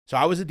So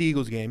I was at the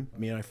Eagles game.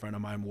 Me and a friend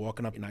of mine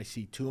walking up, and I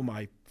see two of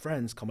my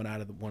friends coming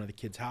out of one of the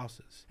kids'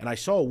 houses. And I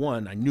saw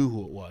one, I knew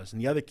who it was.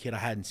 And the other kid I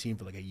hadn't seen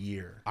for like a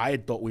year. I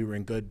had thought we were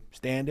in good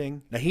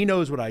standing. Now, he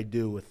knows what I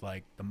do with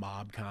like the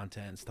mob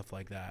content and stuff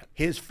like that.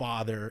 His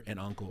father and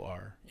uncle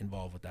are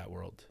involved with that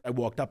world. I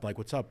walked up like,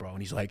 what's up, bro?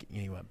 And he's like,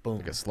 and he went, boom.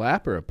 Like a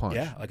slap or a punch?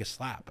 Yeah, like a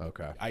slap.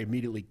 Okay. I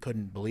immediately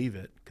couldn't believe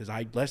it because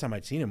last time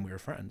I'd seen him, we were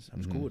friends. I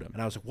was cool with him.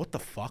 And I was like, what the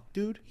fuck,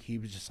 dude? He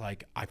was just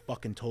like, I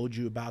fucking told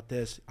you about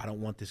this. I don't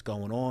want this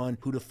going on.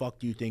 Who the fuck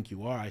do you think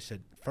you are? I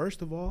said,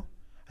 first of all,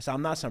 I said,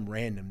 I'm not some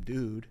random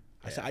dude.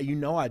 I said, you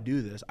know I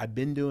do this. I've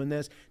been doing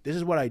this. This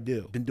is what I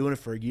do. Been doing it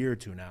for a year or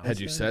two now. Had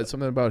you said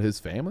something about his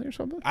family or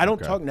something? I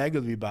don't talk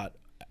negatively about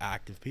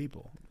active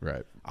people.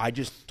 Right. I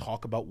just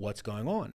talk about what's going on.